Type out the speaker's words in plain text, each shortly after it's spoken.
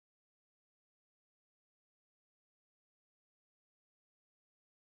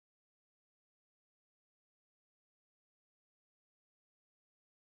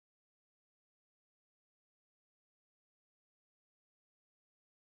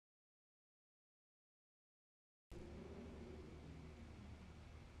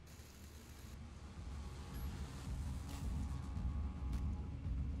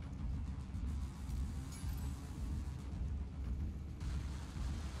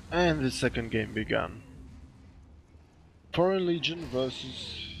And the second game began. Foreign Legion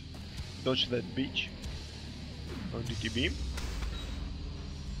versus Dodge That Beach on dTb.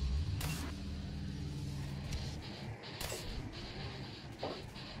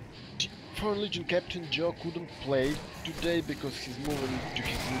 Foreign Legion Captain Joe couldn't play today because he's moving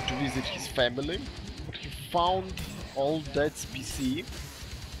to visit his family, but he found all Dead's PC,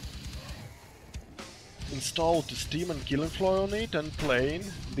 installed the Steam and Killing Floor on it, and playing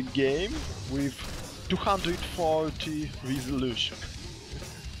the game with 240 resolution.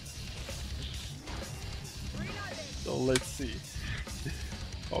 So let's see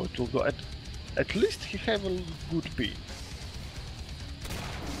how it will go. At least he have a good ping.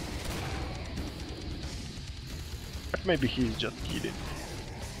 But maybe he's just kidding.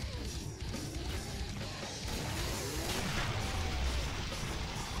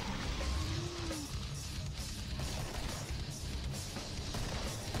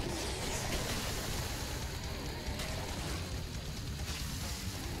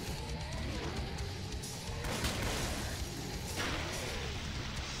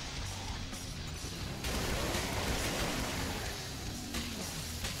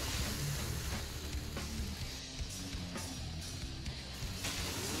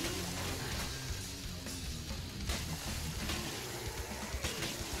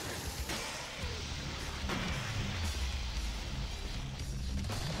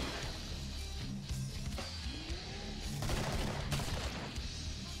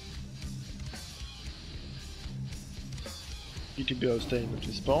 dTb are staying at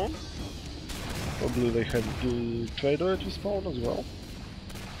respawn. Probably they have the trader at respawn as well.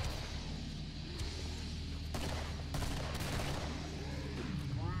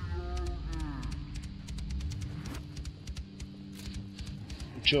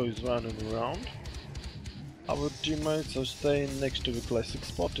 Joe is running around. Our teammates are staying next to the classic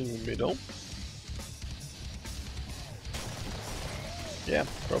spot in the middle. Yeah,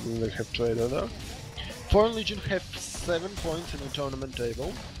 probably they have trader there. Foreign Legion have 7 points in the tournament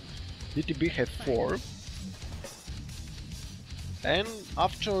table. dTb have 4. And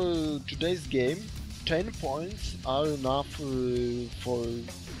after today's game, 10 points are enough for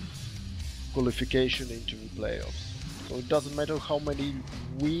qualification into the playoffs. So it doesn't matter how many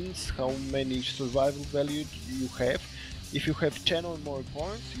wins, how many survival value you have. If you have 10 or more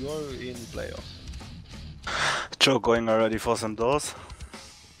points, you are in the playoffs. Joe going already for some doors.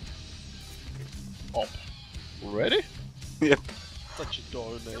 Up. Ready? Yep. Such a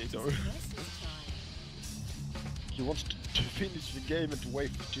tornado. He wants to finish the game at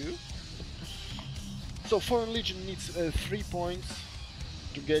wave 2. So Foreign Legion needs 3 points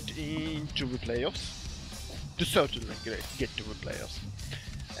to get into the playoffs. To certainly get to the playoffs.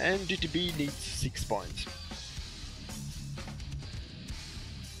 And dTb needs 6 points.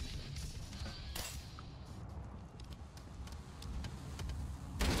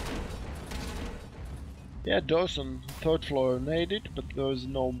 Yeah, doors on 3rd floor naded, but there is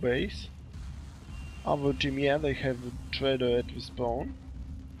no base. Our team, yeah, they have a trader at the spawn.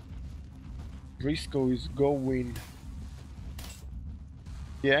 Briscoe is going...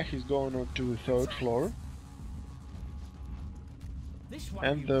 Yeah, he's going on to the 3rd floor.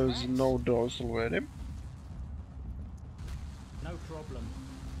 And there's no doors already. No problem.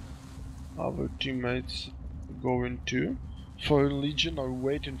 Our teammates going to... Foreign Legion are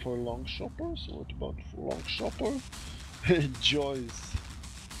waiting for a long shopper, so what about long shopper? Joyce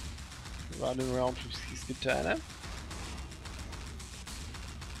running around with his katana.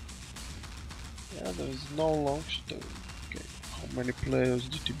 Yeah, there's no long shopper. Okay, how many players?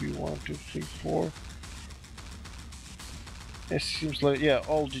 dTb 1, 2, 3, 4. It seems like, yeah,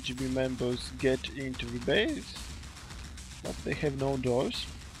 all dTb members get into the base, but they have no doors.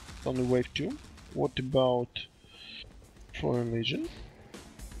 It's only wave 2. What about Foreign Legion?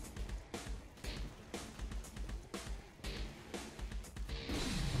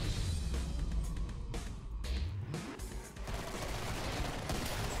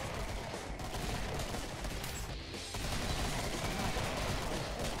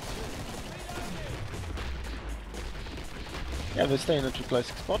 Yeah, they're staying at the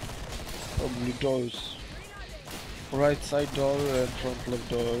classic spot. Probably doors. Right side door and front left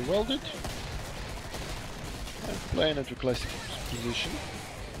door are welded. And playing at the classic position.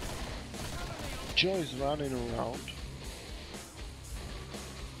 Joe is running around.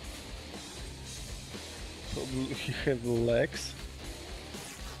 Probably he has legs.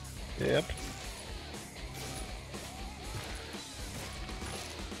 Yep.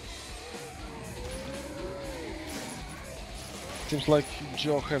 Seems like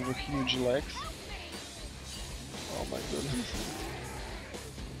Joe have huge legs. Oh my goodness.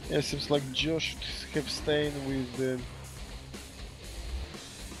 Yeah, seems like Josh should have stayed with the...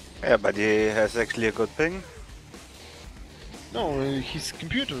 Yeah, but he has actually a good ping. No, his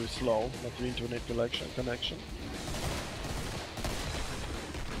computer is slow, not the internet connection.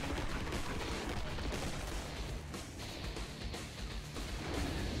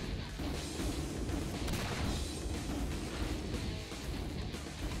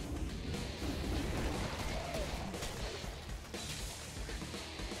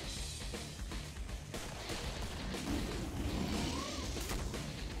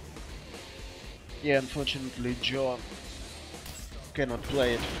 Yeah, unfortunately, Joe cannot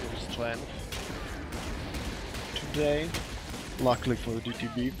play at full strength today, luckily for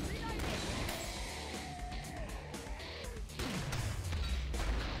dTb.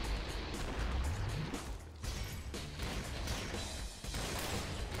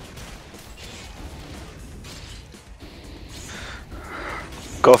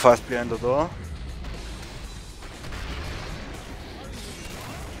 Go fast behind the door.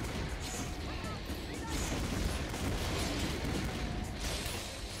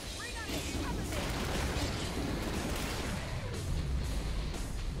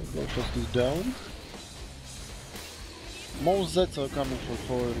 Breakfast is down. Most Zeds are coming for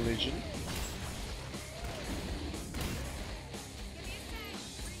Foreign Legion.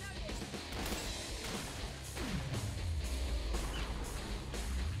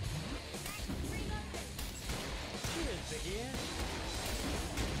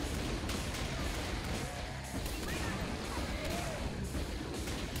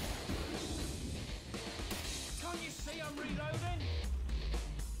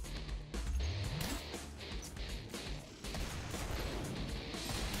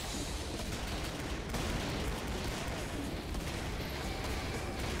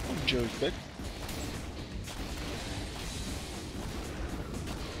 Joe's back.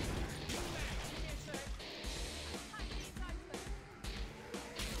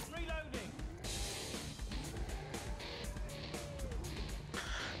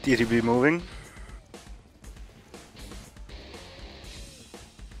 dTb moving.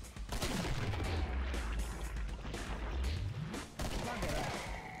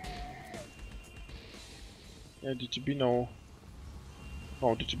 Yeah, dTb now.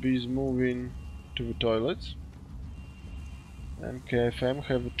 Oh, dTb is moving to the toilets. And KFM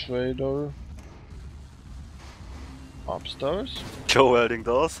have a trader upstairs. Joe welding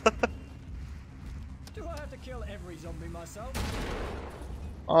doors. Do I have to kill every zombie myself?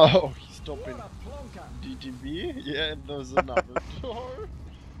 Oh, he's stopping What a plonker! dTb. Yeah, and there's another door.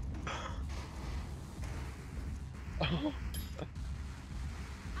 I told you!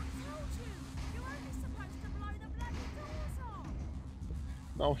 You're only supposed to blow the bloody doors off!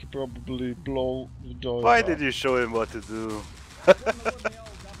 Now he probably blow the doors Why up. did you show him what to do? Wouldn't the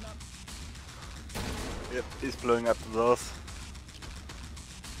old governor? Yep, he's blowing up the doors.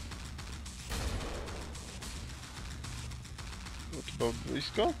 What about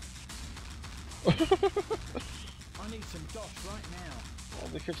Briscoe? I need some dosh right now. Oh,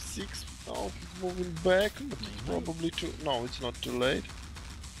 they have 6. Oh, he's moving back, but it's probably too... No, it's not too late.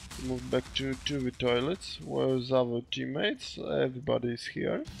 He moved back to the toilets. Where's our teammates? Everybody is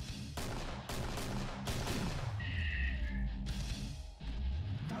here.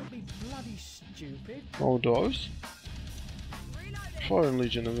 Don't be bloody stupid. No doors. Foreign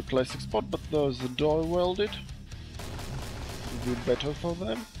Legion in the classic spot, but there's a door welded. It'll be better for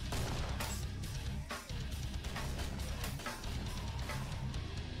them.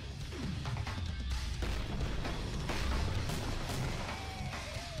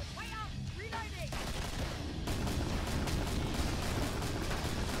 Wait up! Reloading!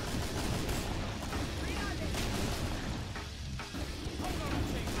 Reloading!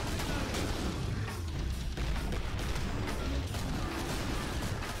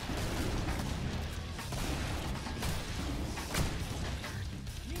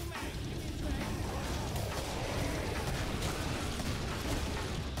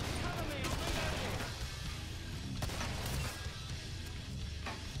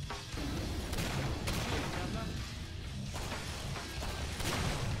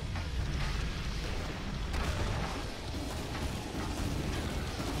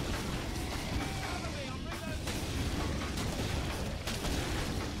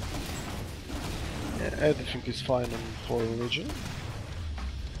 Yeah, everything is fine on Foreign Legion.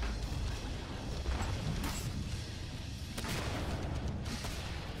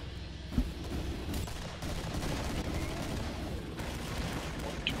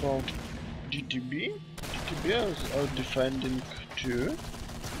 What about dTb? dTb are defending too.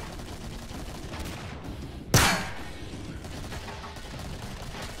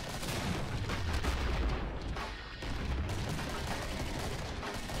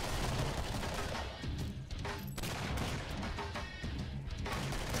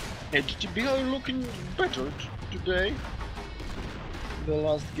 And dTb are looking better today. The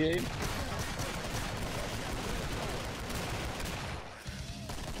last game.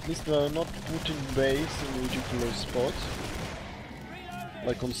 At least they are not putting base in ridiculous spots.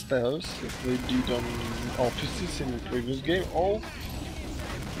 Like on stairs, as they did on offices in the previous game. Oh,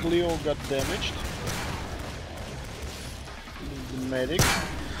 Cleo got damaged. The medic.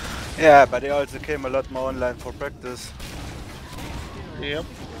 Yeah, but they also came a lot more online for practice. Yep.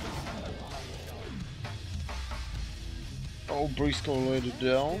 Oh, Briscoe laid it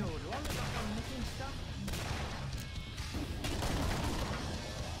down.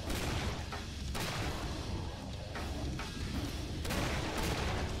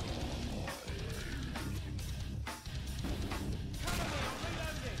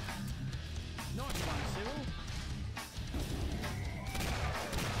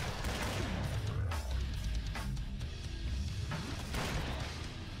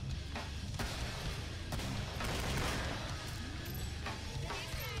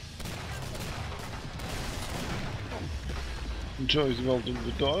 Joe is welding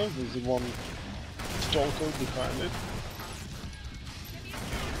the door, there's the one stalker behind it.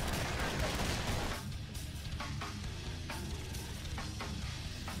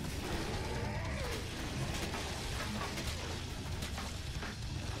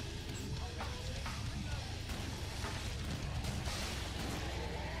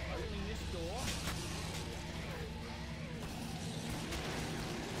 Opening this door.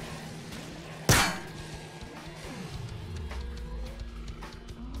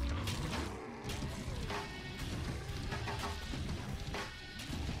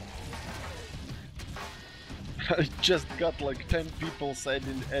 I just got like 10 people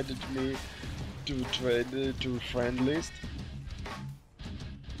added me to trade to friend list.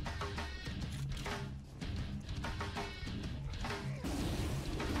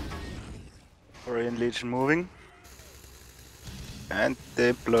 Korean Legion moving. And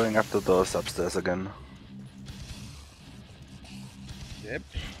they're blowing up the doors upstairs again. Yep.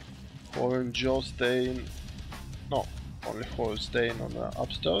 Horror and Joe staying. No, only Horror staying on the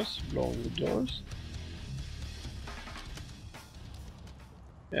upstairs, blowing the doors.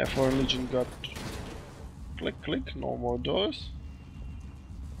 Yeah, Foreign Legion got click click, no more doors.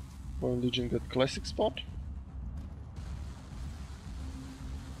 Foreign Legion got classic spot.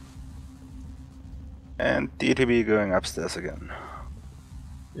 And dTb going upstairs again.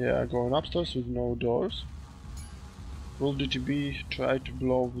 Yeah, going upstairs with no doors. Will dTb try to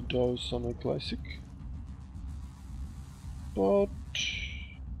blow the doors on a classic? But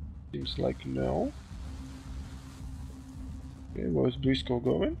seems like no. Okay, where's Briscoe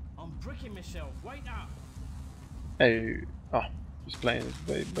going? I'm bricking myself. Wait up. Hey, he's playing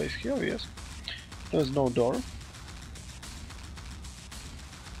his base here, yes. There's no door.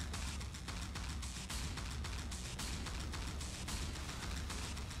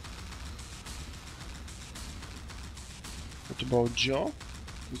 What about Joe?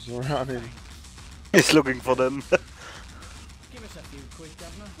 He's running. He's looking for them. Give us a few quid,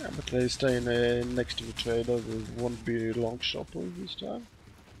 Governor. Yeah, but they stay next to the trader. There won't be long shopper this time.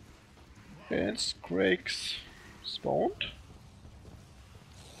 And Scrakes spawned.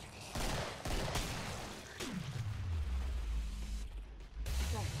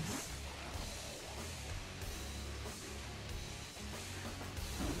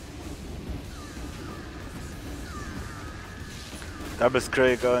 Double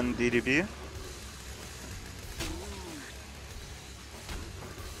Scrake on dTb.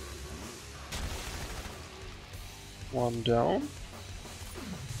 One down.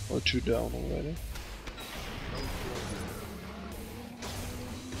 Or two down already.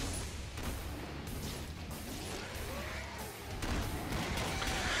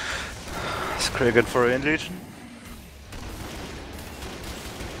 Scrake at Foreign Legion.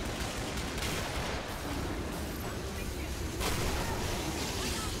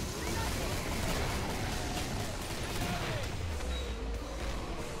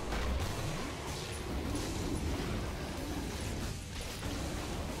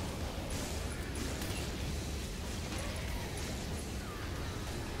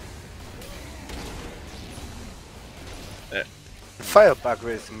 Fire bug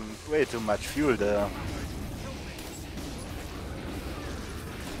wasting way too much fuel there.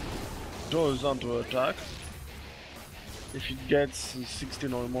 Joe is under attack. If it gets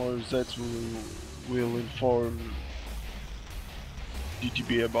 16 or more Zs, we'll inform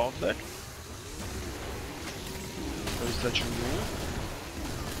dTb about that. There is such a rule.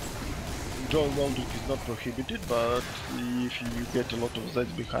 Joy welding is not prohibited, but if you get a lot of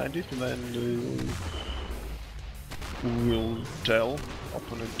Zs behind it, then who will tell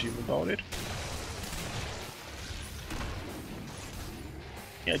opponent team about it.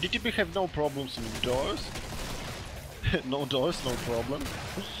 Yeah, dTb have no problems with doors. No doors, no problem.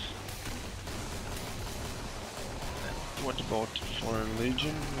 What about Foreign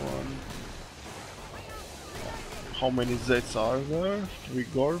Legion? One. How many Zeds are there? 3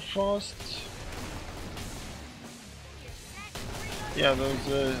 Gorfast. Yeah, there's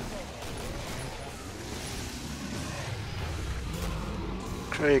a...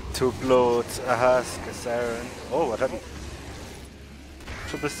 Craig, 2 Bloats, a Husk, a Siren. Oh, what happened?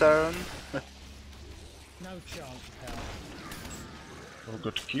 Triple Siren? No chance, pal. Or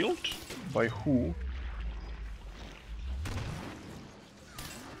got killed? By who?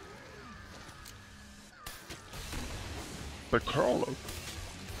 By Crawler.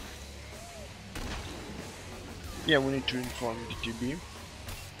 Yeah, we need to inform dTb.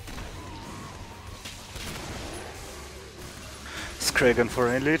 Scragan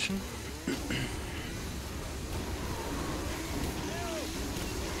Foreign Legion. Can't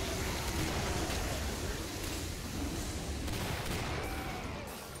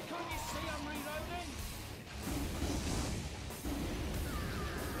you see I'm reloading?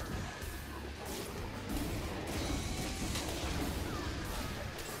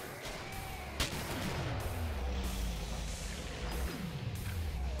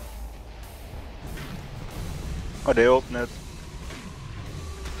 Oh, they open it.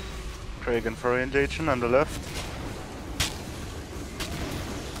 Craig and Foreign Legion on the left.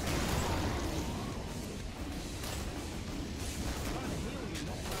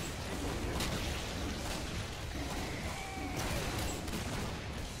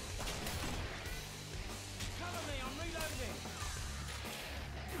 Cover me, I'm reloading.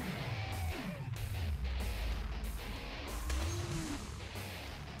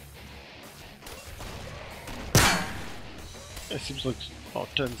 It seems like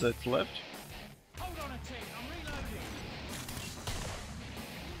about 10 Zeds left. Hold on a tick, I'm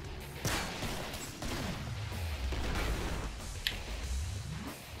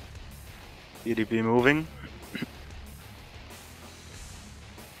reloading. dTb moving.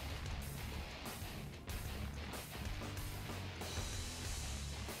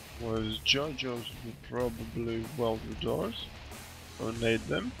 Whereas JoJo's will probably weld the doors or nade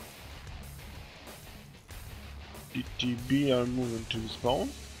them. dTb are moving to the spawn.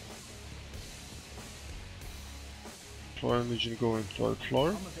 Foreign Legion going 3rd floor.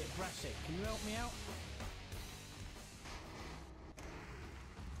 I'm a bit brassic, can you help me out?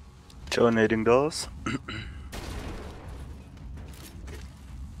 Joe nading doors.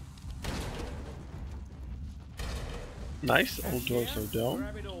 Nice, all doors are down.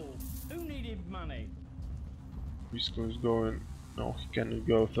 Grab it all. Who needed money? Visco is going. No, he cannot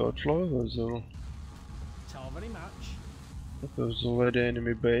go 3rd floor. Tell very much. There's already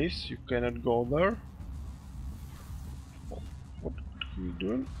enemy base. You cannot go there. Oh, what are you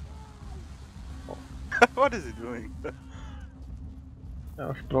doing? What is he doing?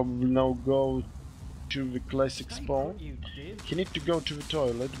 Now he probably now go to the classic Take spawn. what you did. He need to go to the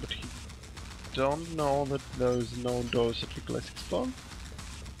toilet, but he don't know that there is no doors at the classic spawn.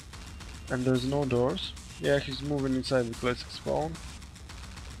 And there's no doors. Yeah, he's moving inside the classic spawn.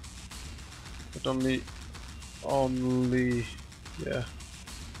 But only 10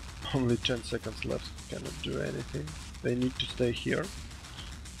 seconds left. Cannot do anything. They need to stay here.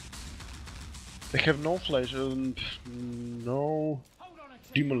 They have no flash and no Hold on a tick,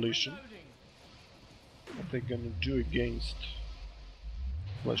 I'm demolition. reloading. What they gonna do against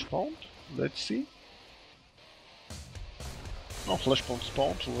Flashpoint? Let's see. Oh, Flashpoint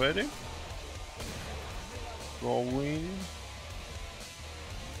spawned already. Going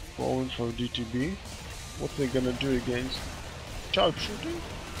for dTb. What they gonna do against sharpshooting?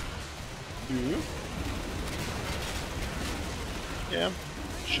 Yeah,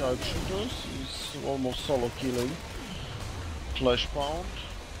 sharpshooters is almost solo killing. Flashpoint.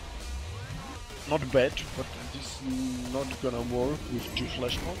 Not bad, but this is not gonna work with 2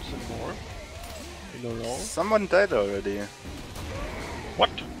 flashpoints anymore in a row. Someone died already. What?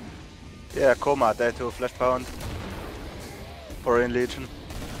 Yeah, Coma died to a flashpoint. Foreign Legion.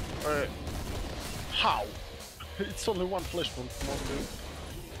 How? It's only 1 flashpoint, not 2.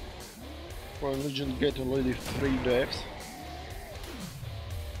 For Legion get already 3 deaths.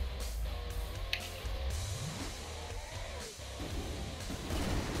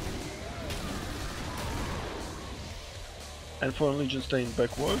 And for Legion staying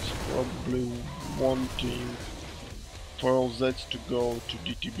backwards, probably wanting for all Zeds to go to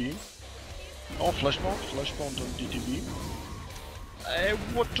dTb. Oh, flashpoint on dTb.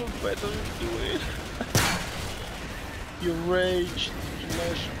 What to better do it? You raged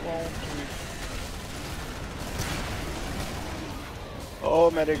flash bomb with... Oh,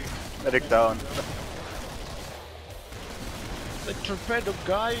 medic down. The torpedo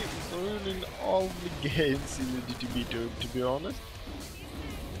guy is ruining all the games in the dTb to be honest.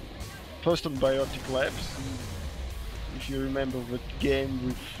 First on Biotic Labs, if you remember that game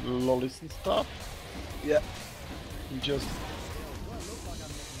with lollies and stuff. Yeah. He just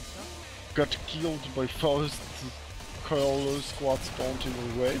got killed by first crawler squad spawned in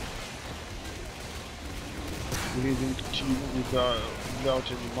a wave, leaving team without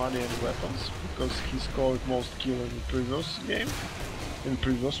any money and weapons, because he scored most kill in the previous game, in the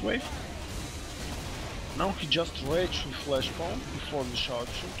previous wave. Now he just raged with flash bomb before the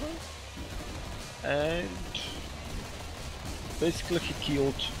sharpshooter, and basically he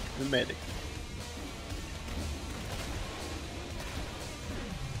killed the medic.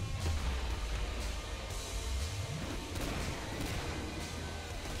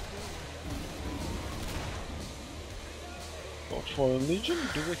 For a Legion,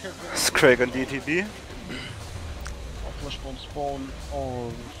 do we have Scrag on dTb. flash bomb spawn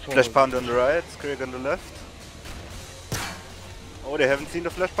on Flash pound on the right, Scrag on the left. Oh, they haven't seen the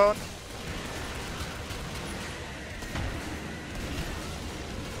flash pound?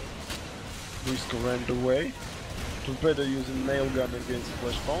 Risk ran away. Torpedo using nail gun against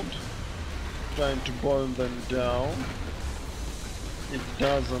flash pound, trying to burn them down. It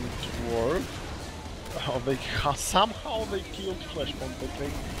doesn't work. Somehow they killed flash bomb, but they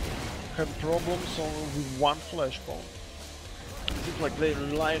had problems with one flash bomb. It seems like they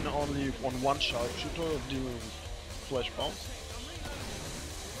rely only on one sharpshooter of dealing with flash bombs.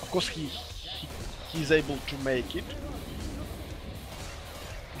 Of course he's able to make it.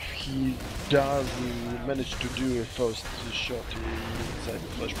 If he does manage to do a first shot inside the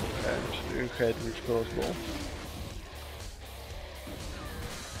flash bomb and head with crossbow.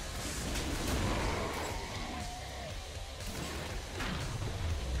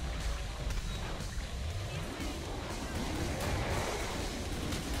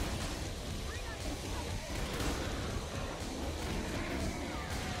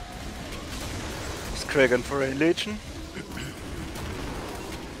 Kragan for a Legion.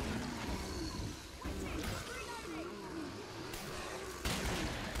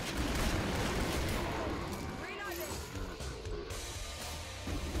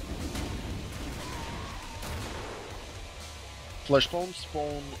 Flash bomb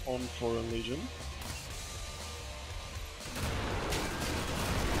spawn on Foreign Legion.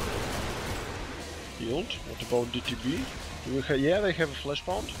 Healed. What about dTb? Do we yeah, they have a flash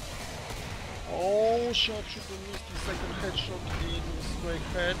bomb. Oh, sharpshooter missed the second headshot in straight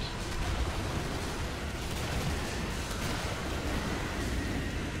head.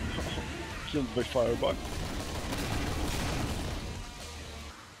 Killed by firebug.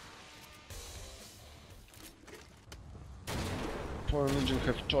 Foreign Legion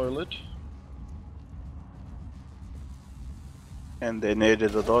have toilet. And they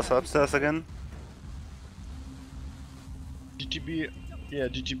naded the doors upstairs again. dTb, yeah,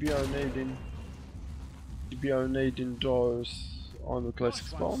 dTb are nading. dTb are nading doors on the classic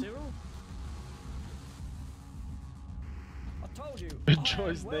spawn.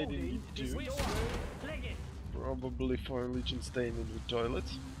 Joy's nading it too. Probably Foreign Legion staying in the toilet.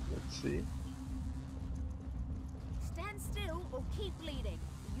 Let's see. Stand still or keep bleeding.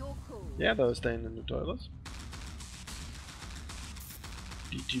 You're cool. Yeah, they're staying in the toilet.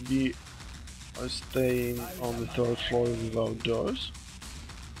 dTb are staying on the third floor without doors.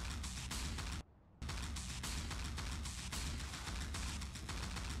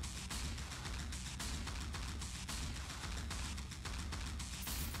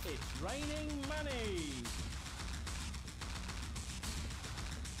 It's raining money.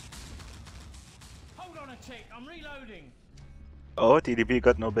 Hold on a tick, I'm reloading. Oh, dTb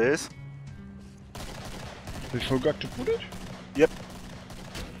got no base. They forgot to put it? Yep.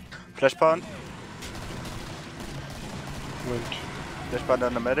 Flash pound. Went. Flash pound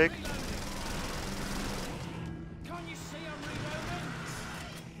on the medic. Can't you see I'm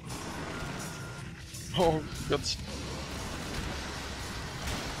reloading? Oh, that's...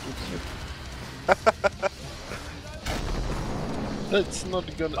 That's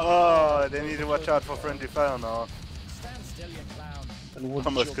not gonna... Oh, they need to watch out for friendly fire now. Stand still, you clown. And what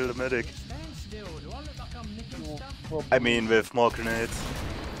Almost job- killed the medic. Stand still, do I look like I'm nicking Oh, stuff? probably- I mean, with more grenades.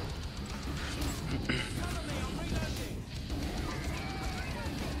 Cover me, I'm reloading.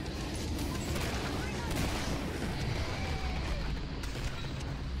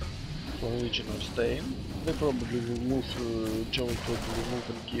 Foreign Legion are staying. They probably will move, join probably move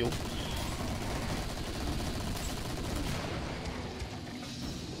and kill.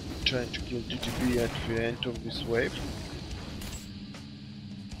 trying to kill dTb at the end of this wave.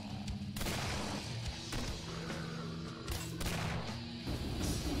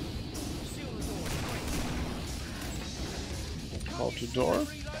 Out the door.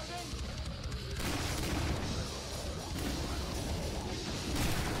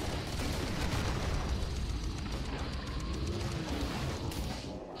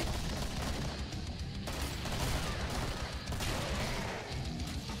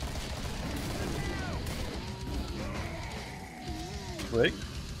 Break.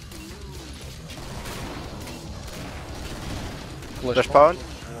 Flash pound.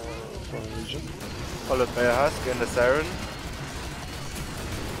 From Legion. Followed by a husk and a siren.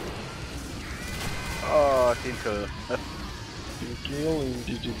 Oh, team kill. Team kill in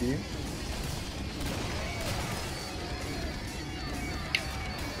dTb.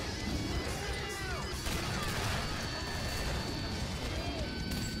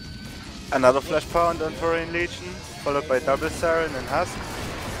 Another flash pound on Foreign Legion, followed by double siren and husk.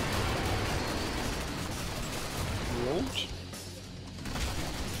 Load.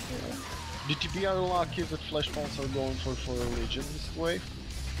 dTb are lucky that flash pounds are going for a Legion this wave.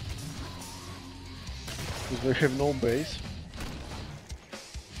 Because they have no base.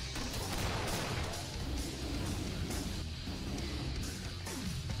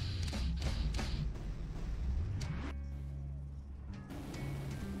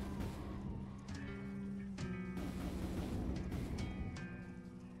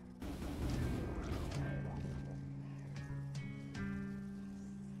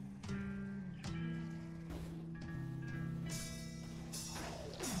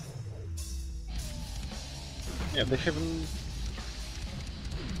 Yeah, they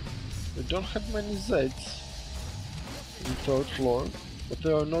don't have many Zeds in third floor, but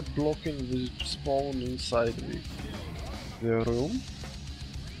they are not blocking the spawn inside the room.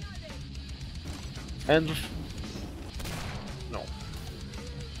 And no.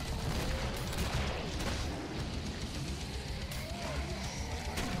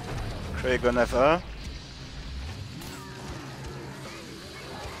 Craig on FR.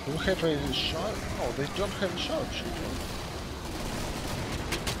 Do we have a sharp? Oh, they don't have a sharpshooter.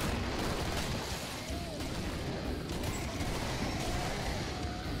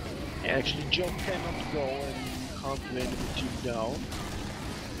 Yeah, actually, Joe cannot go and hunt the enemy team down.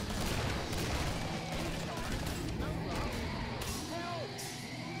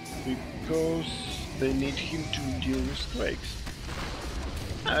 Because they need him to deal with Drakes.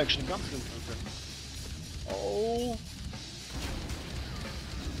 Actually, Gunslinger. Oh.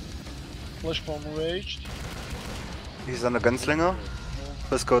 Flash bomb raged. He's on a gunslinger.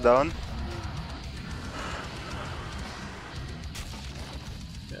 Let's go down.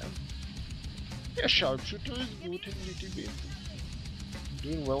 Yeah. Yeah, sharpshooter is good in dTb.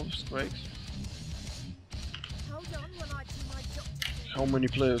 Doing well with strikes. Hold on when I do my job. How many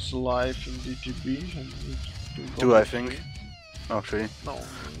players alive in dTb? Two, I think. Oh, three. No,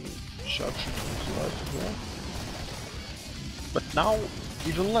 sharpshooter is alive as well. But now,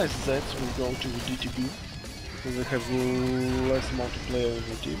 even less Zeds will go to the dTb, because they have less amount of players in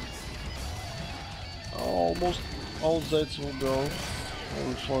the team. Almost all Zeds will go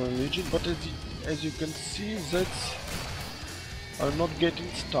on Foreign Legion, but as you can see, Zeds are not getting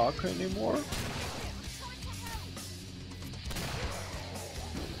stuck anymore.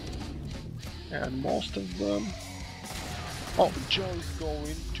 And most of them... Oh, Joe is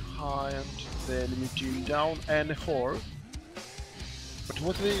going to hunt the enemy team down and Horde. But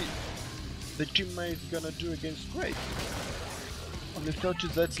what the teammates gonna do against Drake? Only 30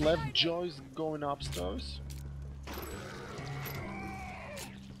 Zeds left, Joe is going upstairs.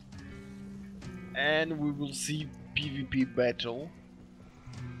 And we will see PvP battle.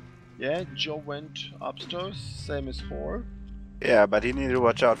 Yeah, Joe went upstairs, same as Horde. Yeah, but he needed to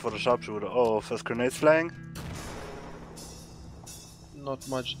watch out for the sharpshooter. Oh, first grenades flying. Not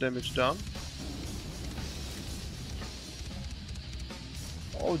much damage done.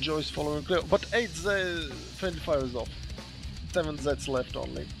 Oh, Joe is following clear, but 8 friendly fire is off. 7 Zeds left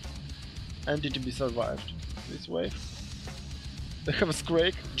only. And dTb survived this wave. They have a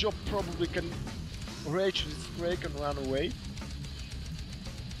Scrake. Joe probably can rage with Scrake and run away.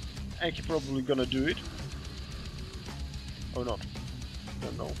 And he probably gonna do it. Or not.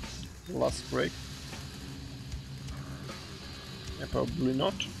 Don't know. The last Scrake. Yeah, probably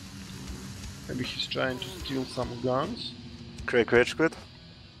not. Maybe he's trying to steal some guns. Craig rage quit.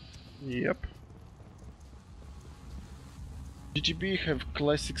 Yep. dTb have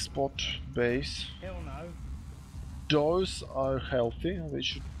classic spot base. Hell no. Doors are healthy, they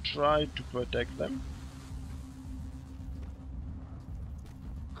should try to protect them.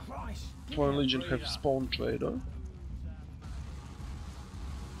 Christ. Foreign Legion have spawn trader.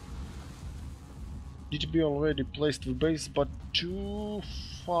 dTb already placed the base, but too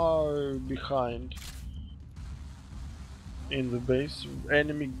far behind in the base.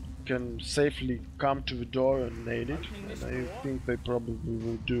 Enemy can safely come to the door and nade it, and I think they probably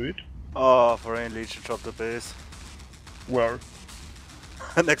will do it. Oh, Foreign Legion dropped the base. Where?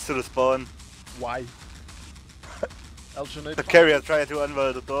 Next to the spawn. Why? Alternate. The carrier tried to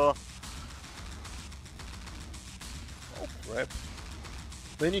unveil the door. Oh crap.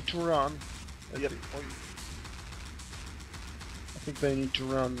 They need to run. Yep. I think they need to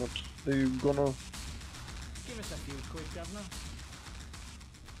run, but they're gonna... Give us a few quid, Governor.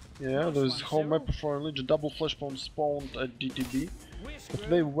 Yeah, there's whole map of Foreign Legion, double flashpoint spawned at dTb, but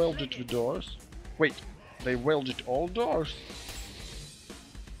they welded the doors. Wait, they welded all doors?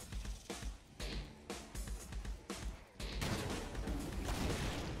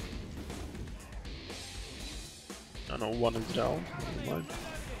 I know one is down, never mind.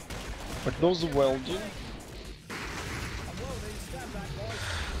 But those welding...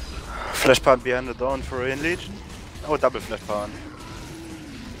 Flash pound behind the door on Foreign Legion. Oh, double flash pound.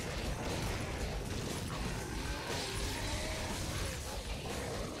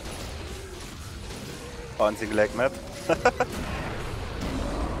 Bouncing leg map.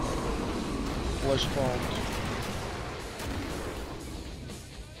 Flashpoint.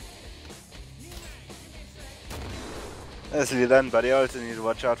 Nicely done, but they also need to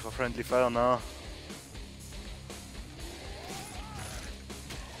watch out for friendly fire now.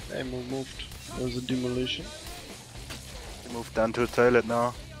 Ammo moved. There's a demolition. They moved down to the toilet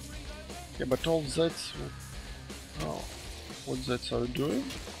now. Yeah, but all Zeds... Oh, what Zeds are doing?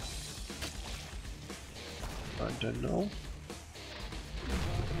 I don't know.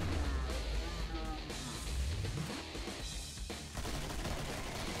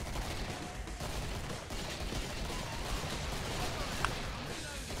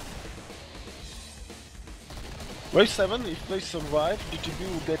 Wave 7, if they survive,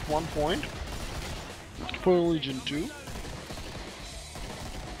 dTb will get 1 point. Foreign Legion 2.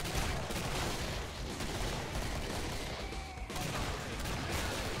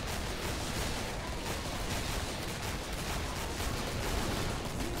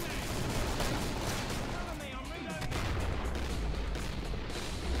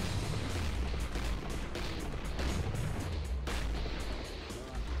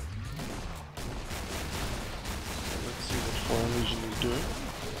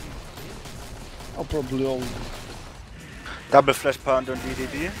 I'll probably all... Double flash pound on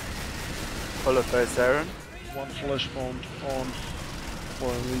dTb, followed by Siren. One flash pound on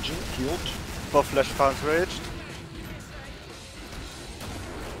Foreign Legion, killed. 4 flash pounds raged.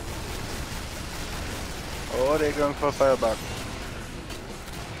 Oh, they're going for Firebug.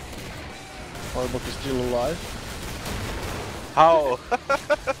 Firebug is still alive. How?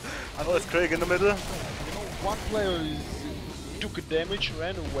 Oh, it's Craig in the middle. You know, one player took a damage,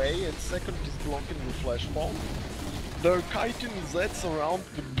 ran away, and second is blocking the flash bomb. They're kiting Zeds around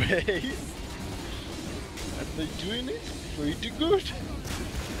the base, and they're doing it pretty good.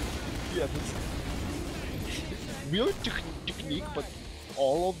 Yeah, that's weird technique, but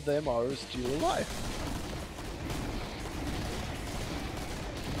all of them are still alive.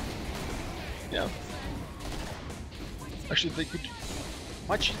 Yeah. Actually, they could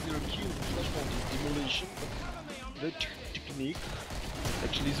much easier kill the flash bomb with demolition, but the technique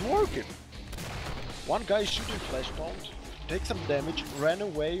actually is working. One guy shooting flash pound, take some damage, ran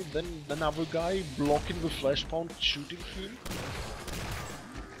away, then another guy blocking the flash pound, shooting him.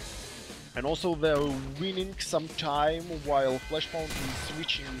 And also they're winning some time while flash pound is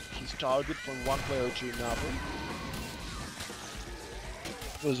switching his target from one player to another.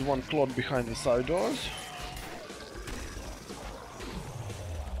 There's one clone behind the side doors.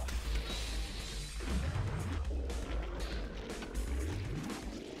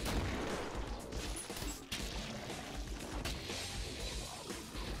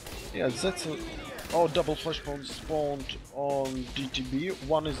 Yeah, that's a... Oh, double flashpoint spawned on dTb.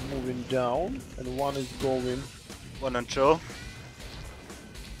 One is moving down, and one is going... One on Joe.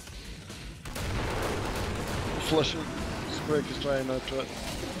 Flash... Scrake is trying not to...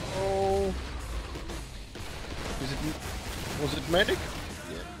 Oh... Is it... Was it medic?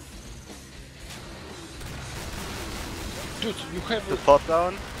 Yeah. Dude, you have The pot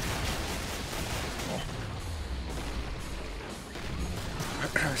down.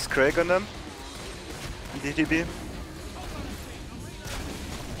 Is Craig on them? dTb.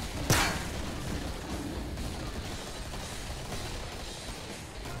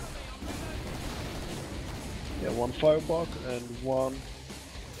 Yeah, one firebug and one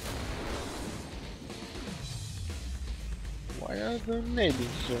Yeah, they're nading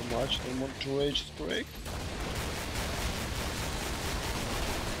so much, they want to rage break.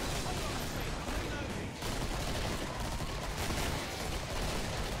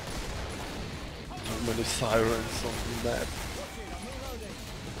 Too many sirens on the map.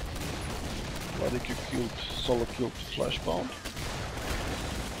 Radical killed, solo killed Flashbound.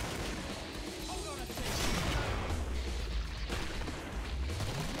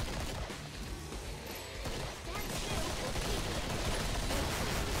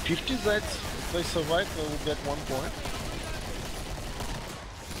 Zeds, if they survive, they will get 1 point.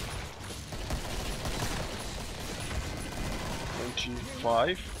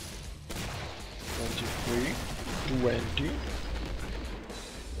 $25, $23, $20.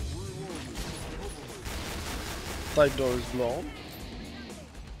 Side door is blown.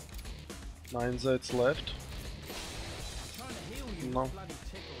 9 Zeds left. No.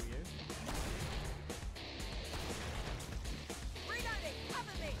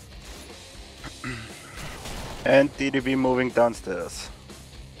 And dTb moving downstairs.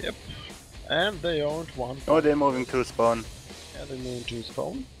 Yep. And they owned 1 point. Oh, they're moving to spawn. Yeah, they're moving to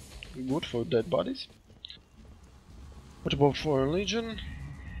spawn. Good for dead bodies. What about Foreign Legion?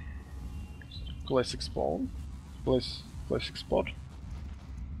 Classic spawn. Classic spot.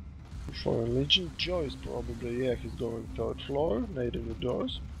 Foreign Legion. Joyce probably, yeah, he's going 3rd floor, nading the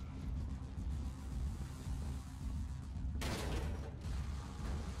doors.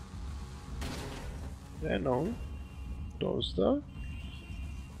 Yeah, no. Doors there.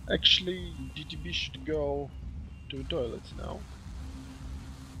 Actually, dTb should go to the toilets now.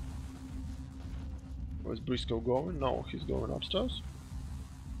 Where's Briscoe going? No, he's going upstairs.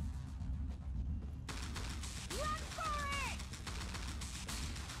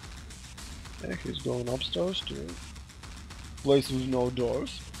 Yeah, he's going upstairs to a place with no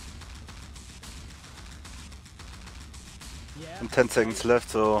doors. And 10 seconds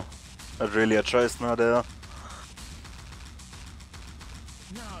left, so not really a choice now there.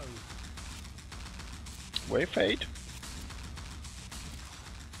 No. Wave fade.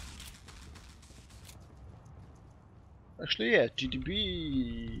 Actually, yeah,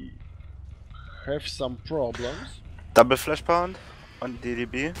 dTb have some problems. Double flash pound on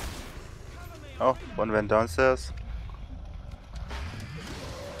dTb. Oh, one went downstairs.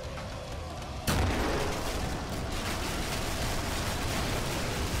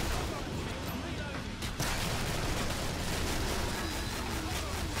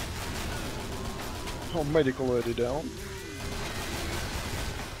 Oh, medical already down.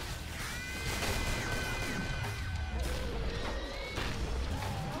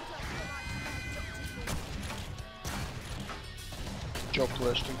 Job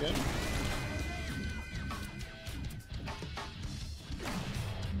flashed again.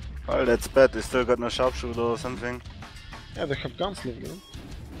 Well, that's bad. They still got no sharpshooter or something. Yeah, they have gunslinger.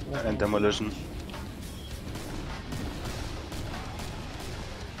 And demolition.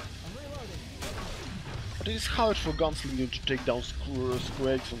 But it is hard for gunslinger to take down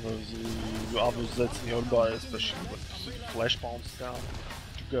squags and the others that's nearby, especially when flash bounce down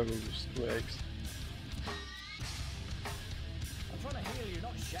together with squags. I'm trying to heal you,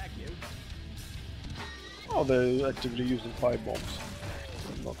 not shag you. Oh, they're actively using fire bombs.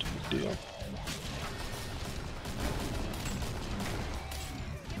 Not a big deal.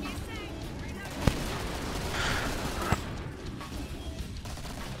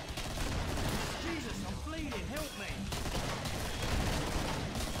 Jesus, I'm bleeding, help me!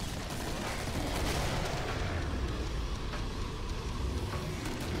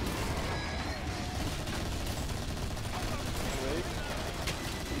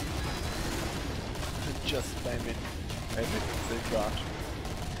 Just spam it. Everything they got.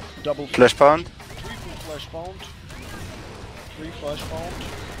 Double Flash pound. Triple flash pound. 3 flash pound.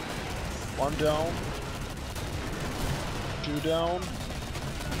 1 down. 2 down.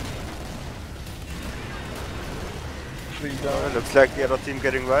 3 down. Looks like the other team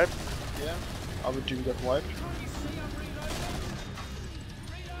getting wiped. Yeah, our team got wiped.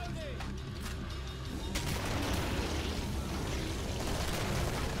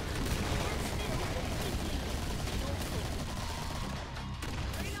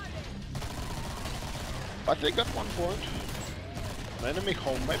 But they got 1 point. An enemy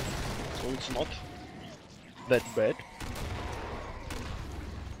home map, so it's not that bad.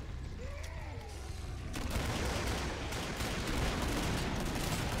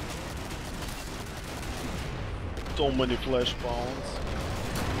 So many flash bounds.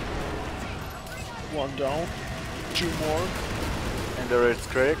 1 down, 2 more. And the raid's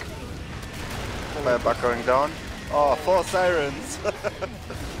Craig. Fire back going down. Oh, 4 sirens! 5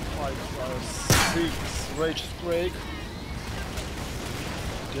 stars, 6 Rage Craig,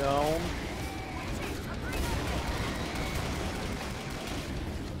 down.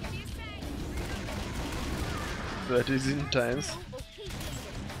 That is intense.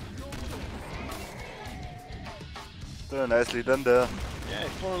 So nicely done there. Yeah,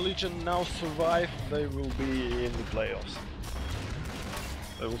 if Foreign Legion now survive, they will be in the playoffs.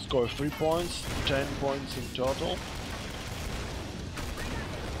 They will score 3 points, 10 points in total.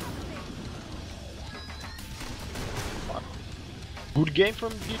 But good game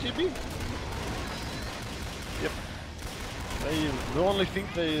from dTb. Yep. The only thing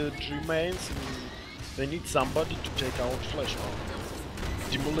that remains, they need somebody to take out Flash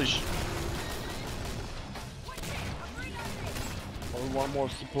Mount. Demolition. Or one more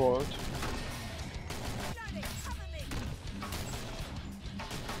support.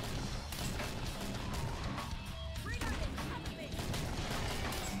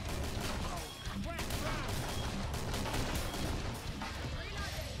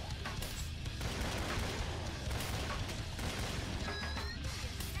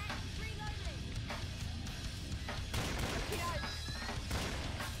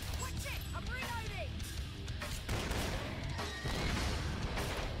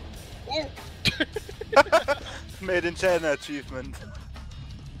 Oh! Made in China achievement.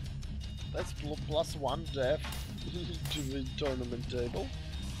 That's +1 death to the tournament table.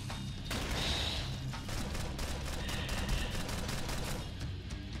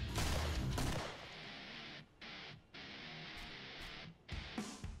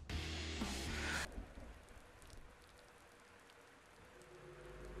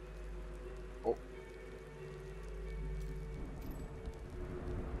 Oh.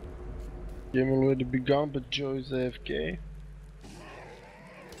 Game already begun, but Joe is AFK.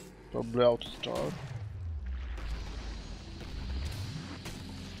 Probably out to start.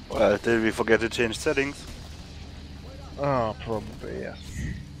 Well, did we forget to change settings? Ah, probably, yes.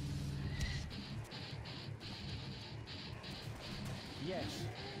 Yes.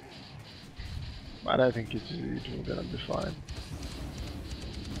 But I think it will gonna be fine.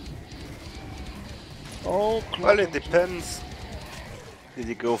 Oh, Well, it depends. Did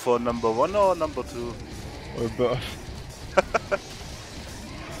you go for number 1 or number 2? or both.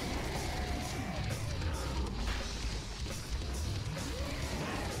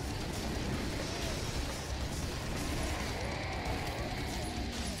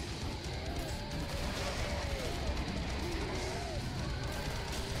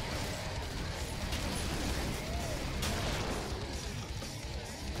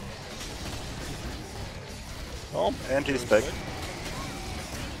 Oh, And he's back.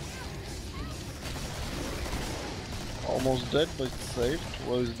 almost dead, but saved.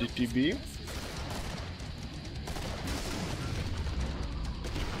 Was dTb.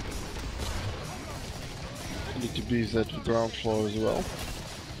 dTb is at the ground floor as well.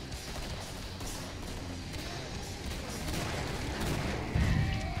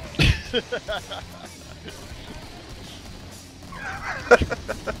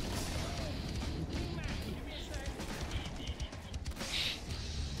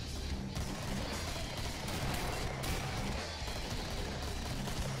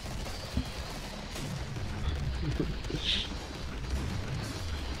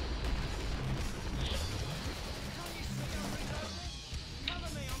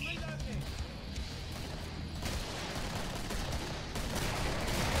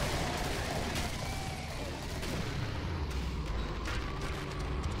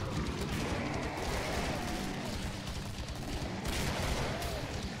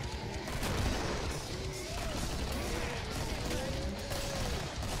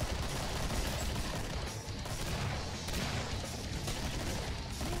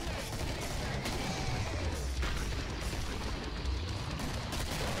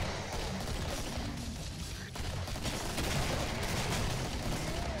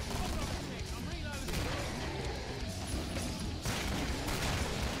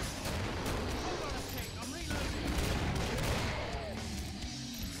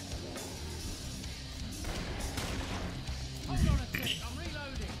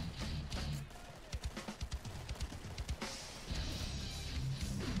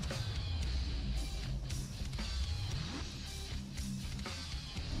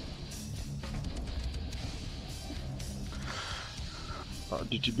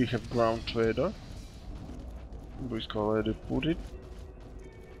 dTb have ground trader. Brisk already put it.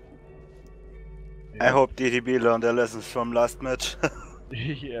 I hope dTb learned their lessons from last match.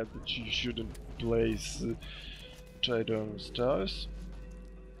 Yeah, that you shouldn't place trader on stars.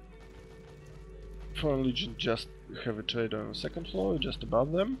 Foreign Legion just have a trader on the second floor, just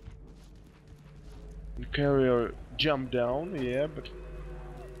above them. The carrier jump down, yeah, but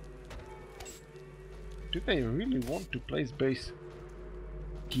Do they really want to place base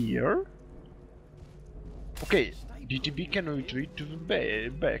here? Okay, dTb can retreat to the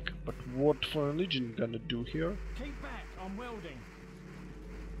back, but what Foreign Legion gonna do here? Keep back, I'm welding.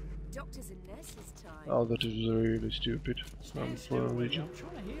 Doctors and nurses time. Oh, that is really stupid from Stand still, Foreign will you? Legion. I'm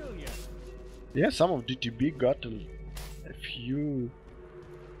trying to heal you. Yeah, some of dTb got a few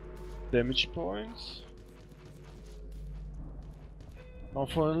damage points. Now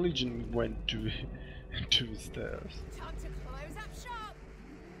Foreign Legion went to to the stairs. Time to close up shop.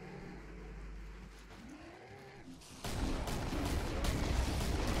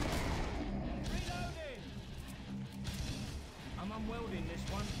 Reloading! I'm unwelding this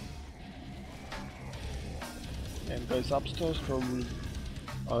one. And guys upstairs probably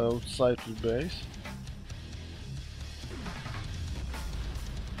outside the base.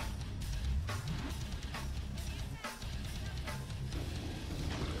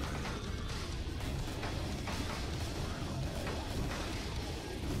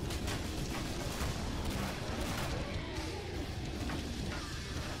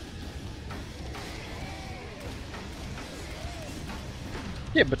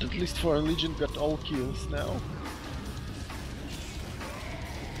 Yeah, but at least Foreign Legion got all kills now.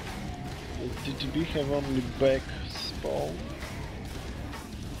 dTb have only back spawn.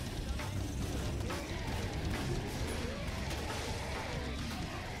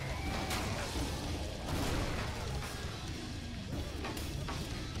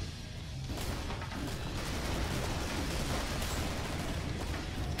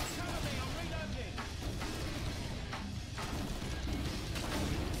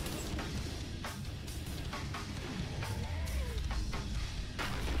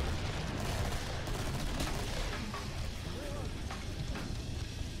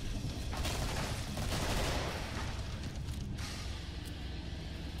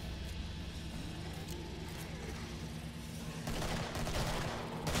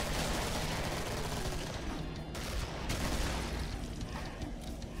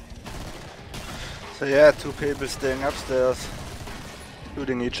 So yeah, two people staying upstairs,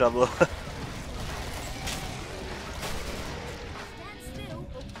 shooting each other. Stand still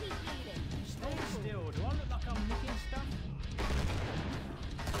or keep leading. Stand still. Do I look like I'm nicking stuff?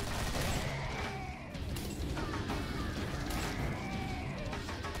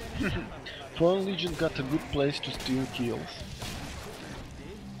 Foreign Legion got a good place to steal kills.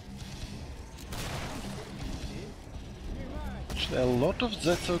 A lot of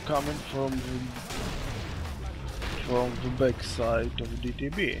Zeds are coming from the back side of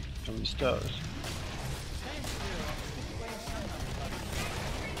dTb, from the stairs.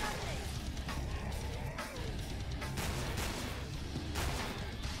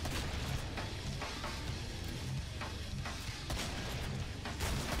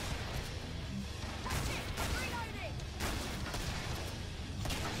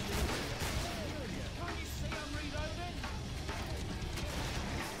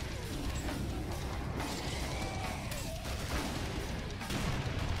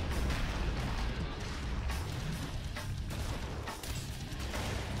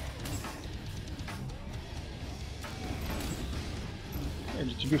 And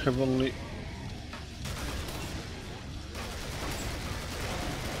dTb have only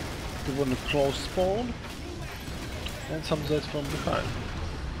a close spawn and some Zeds from behind.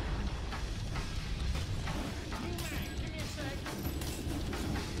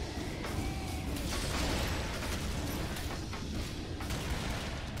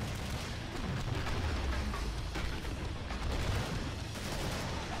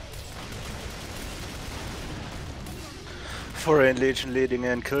 Foreign Legion leading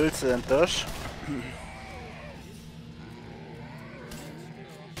in kills and dash.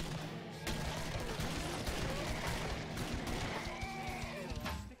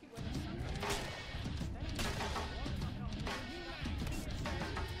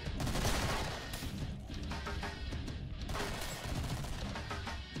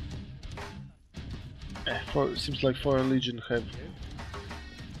 Seems like Foreign Legion have...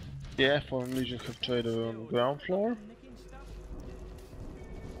 Yeah, Foreign Legion have trader on the ground floor.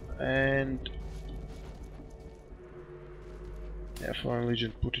 And... Yeah, Foreign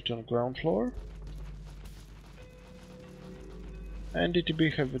Legion put it on ground floor. And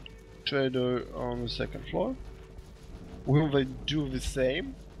dTb have a trader on the second floor. Will they do the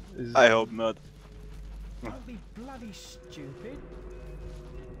same? I hope not. Don't be bloody stupid.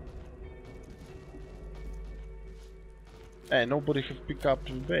 And nobody have picked up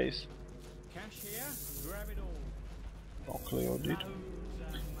the base. Cash here, grab it all. Oh, Cleo did.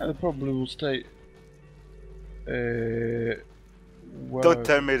 And they probably will stay... where... Don't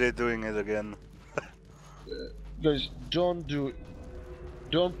tell me they're doing it again. Guys, don't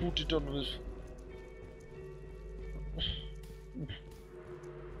put it on this.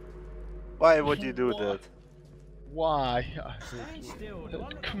 Why would you do that? Why? Stand still. Do I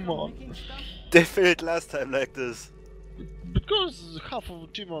look Come like I'm on. licking stuff? They failed last time like this. Because half of the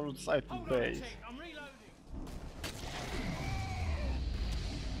team are outside the Hold on a base. tick, I'm reloading.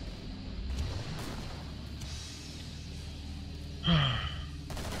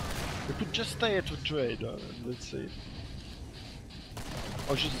 We could just stay at the trader and let's see.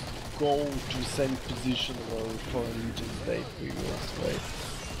 Or just go to the same position where Foreign Legion stayed previously.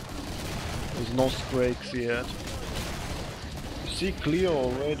 There's no scrakes yet. You see clear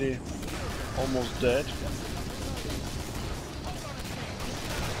already. Almost dead.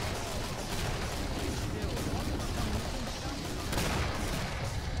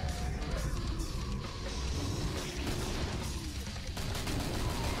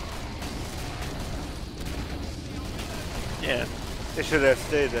 Yeah. They should have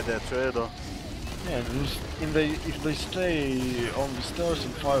stayed at that trader. Yeah, if they stay on the stairs,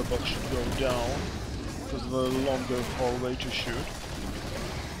 and firebox should go down, because of the longer hallway to shoot.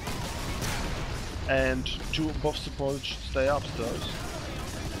 And two buff supports should stay upstairs.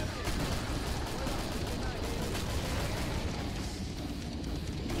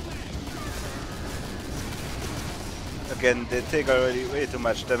 Again, they take already way too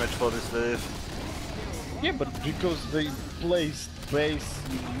much damage for this wave. Yeah, but because they placed base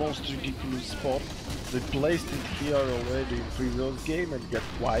in most ridiculous spot, they placed it here already in previous game and get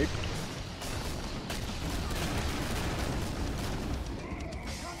wiped.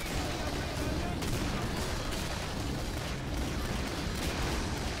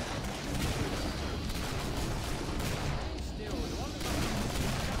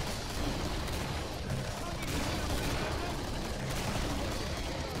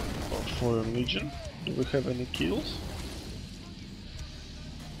 Foreign Legion, do we have any kills?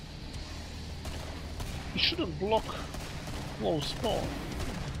 You shouldn't block close spawn.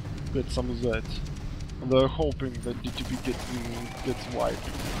 Get some Zeds. And they're hoping that dTb gets wiped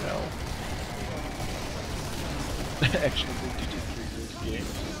now. Actually, they did it previous game.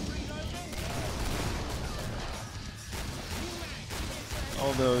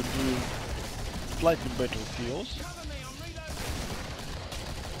 Oh, they're doing slightly better kills.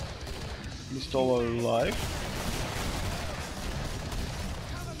 At least all are alive.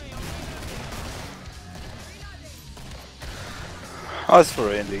 How's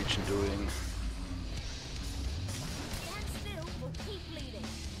Foreign Legion doing? Stand still or keep bleeding.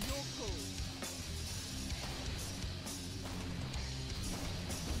 Your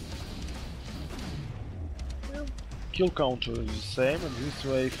call. Kill counter is the same, and this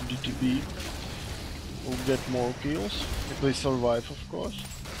way if dTb will get more kills, if they survive of course.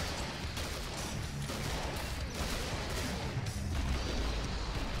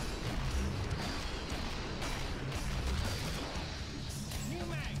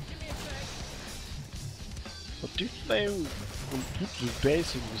 But if they will put the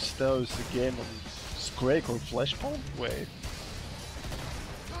base in the stairs again on Scrake or Flashpoint, wait.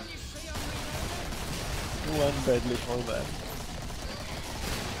 It will end badly for them.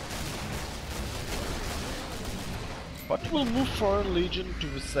 But we'll move Foreign Legion to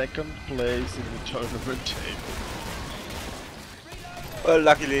the second place in the tournament table. Well,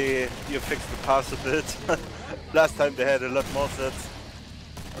 luckily you fixed the pass a bit. Last time they had a lot more sets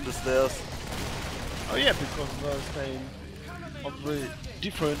on the stairs. Oh yeah, because they're staying on the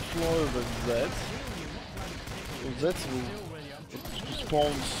different floor than Zeds. So Zeds will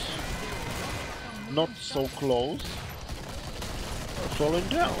spawns not so close are falling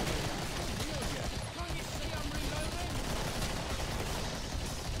down.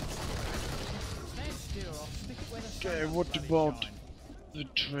 Okay, what about the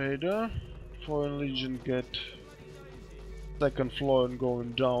trader? Foreign Legion get second floor and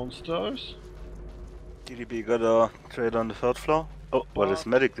going downstairs. dTb got a trade on the third floor. Oh, what is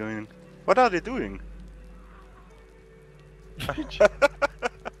Medic doing? What are they doing?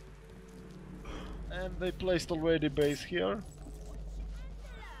 And they placed already base here.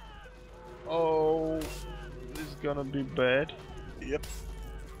 Oh, this is gonna be bad. Yep.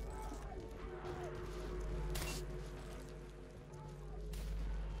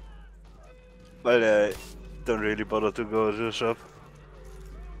 Well, I don't really bother to go to the shop.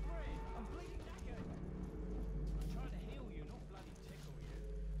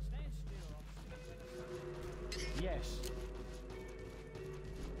 Yes.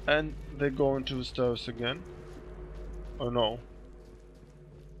 And they go into the stairs again. Oh no.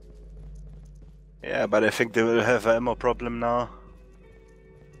 Yeah, but I think they will have an ammo problem now.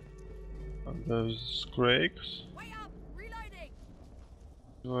 And there's Greg's. Wait up! Reloading!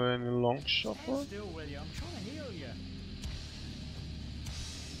 Is there any long shot Stand or? still, will you? I'm trying to heal you.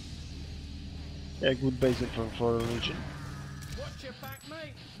 Yeah, good base info for Legion. Watch your back,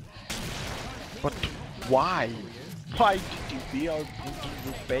 mate. But why? Why dTb are putting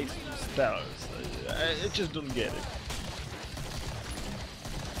the base in stars? I just don't get it.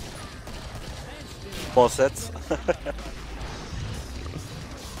 More sets.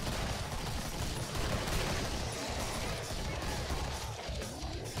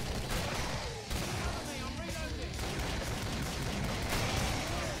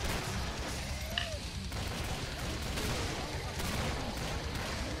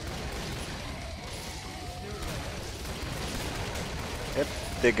 Yep,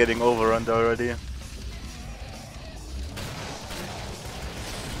 they're getting overrun already.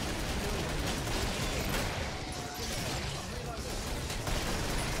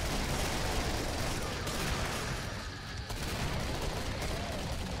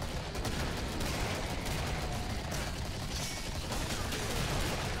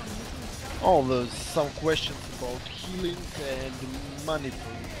 Oh, there's some questions about healing and money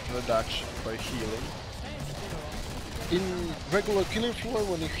production by healing. In regular killing floor,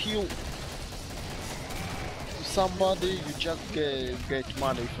 when you heal somebody, you just get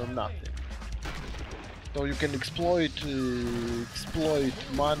money from nothing. So you can exploit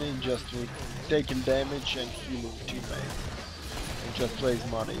money just with taking damage and healing teammates, and just raise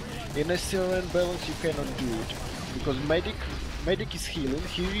money. In a CRN balance, you cannot do it because medic is healing.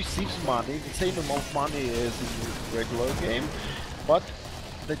 He receives money, the same amount of money as in the regular game, but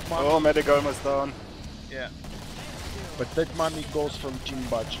that money. Oh, medic almost down. Yeah. But that money goes from team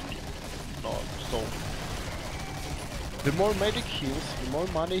budget. No, so the more medic heals, the more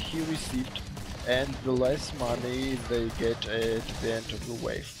money he received, and the less money they get at the end of the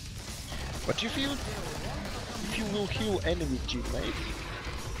wave. But if you will heal enemy teammates,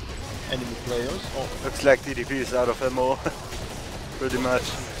 enemy players, oh, Looks like dTb is out of ammo. Pretty much.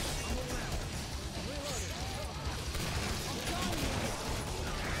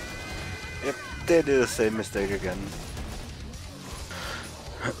 Yep, they did the same mistake again.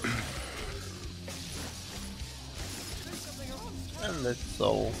 and that's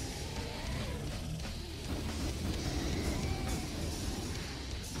all.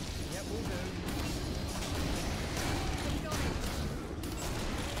 Yep, we'll do.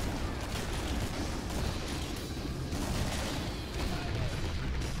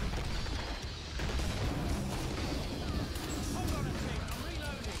 Hold on a sec, I'm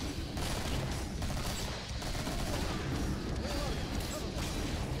reloading.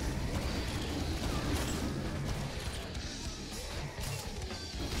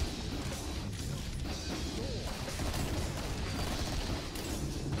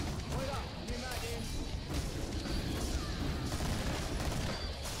 Wait up, new mag in.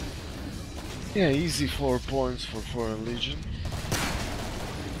 Yeah, easy 4 points for Foreign Legion.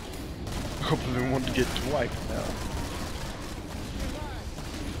 Hopefully we won't get wiped now.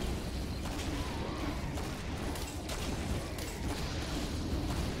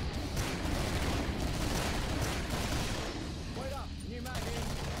 Wait up, new mag in.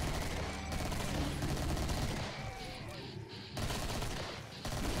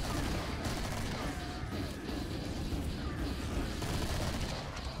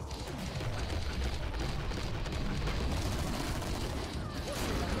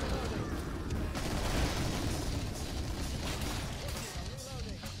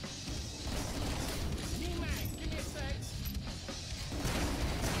 New mag, give me a sec.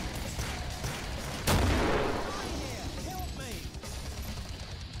 Here, help me.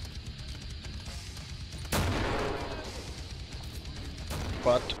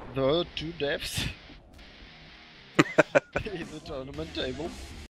 But there are 2 deaths in the tournament table.